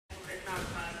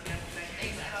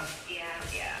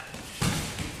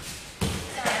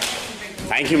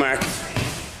Thank you, Mark.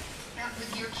 That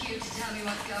was your cue to tell me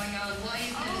what's going on. Why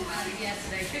isn't it as bad as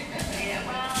yesterday? Yeah,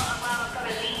 well, I've got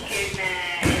a leak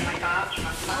in my bathroom.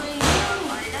 I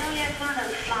know, yeah, it's one of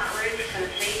those flat roofs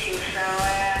and it's leaking, so,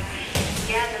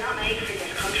 yeah, they're not made for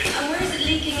this country. And where is it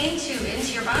leaking into?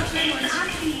 Into your bathroom? It's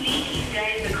actually leaking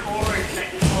down the cords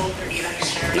that you pull for the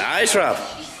electric. Nice, Rob.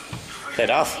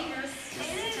 Head off.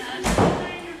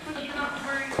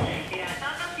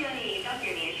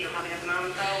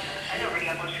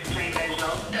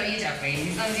 No, you don't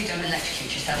really. As long as you don't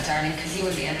electrocute yourself, darling, because you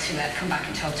will be able to come back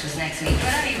and talk to us next week.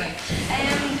 But anyway,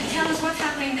 tell us what's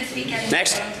happening this weekend.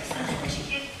 Next. You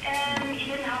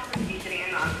didn't happen to be sitting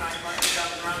in last night while you got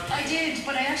the road. I did,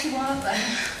 but I actually was. I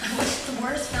watched the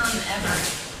worst film ever.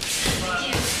 The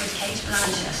Gift with Kate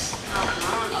Blanchett. Oh,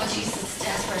 come on. Oh, Jesus, it's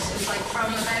desperate. It was like from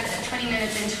about 20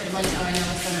 minutes into it, I'm like, oh, I know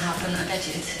what's going to happen. I bet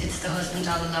you it's the husband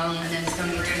all along, and then it's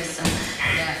going to be a twist. And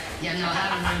no, I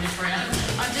haven't ruined it for you.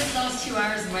 I've just lost 2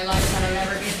 hours of my life that I'll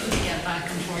never be able to get back,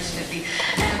 unfortunately.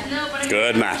 No, but I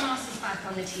Good, Matt. Ross was back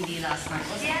on the TV last night,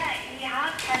 wasn't it? Yeah, he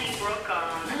had Kelly Brook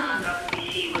on, and obviously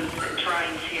she was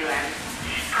trying to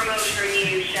promote her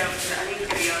new show. I think it's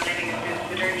going to be on Living as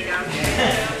the Dirty Dancing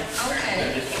show.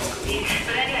 Okay.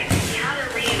 But anyway, he had her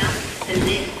reenact the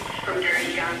list from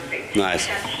Dirty Dancing. Nice.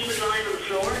 Except he was lying on the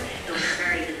floor. It was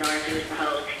very bizarre thing to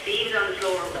behold. So he was on the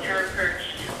floor with her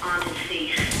perched on his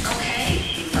feet. Okay.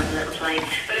 She was on a little plane.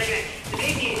 But anyway, the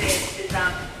big news is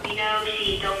that we know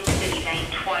she dumped Billy Vane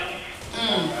twice.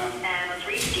 It was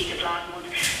recently just last month.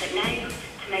 But now,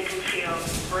 to make him feel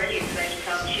brilliant about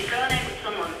himself, she's gone out with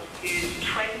someone who's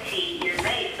 20 years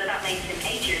age, so that makes him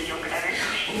 8 years younger than her.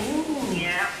 Ooh.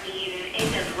 Yeah, he's in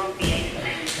England rugby ace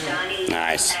named Danny.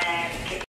 Nice.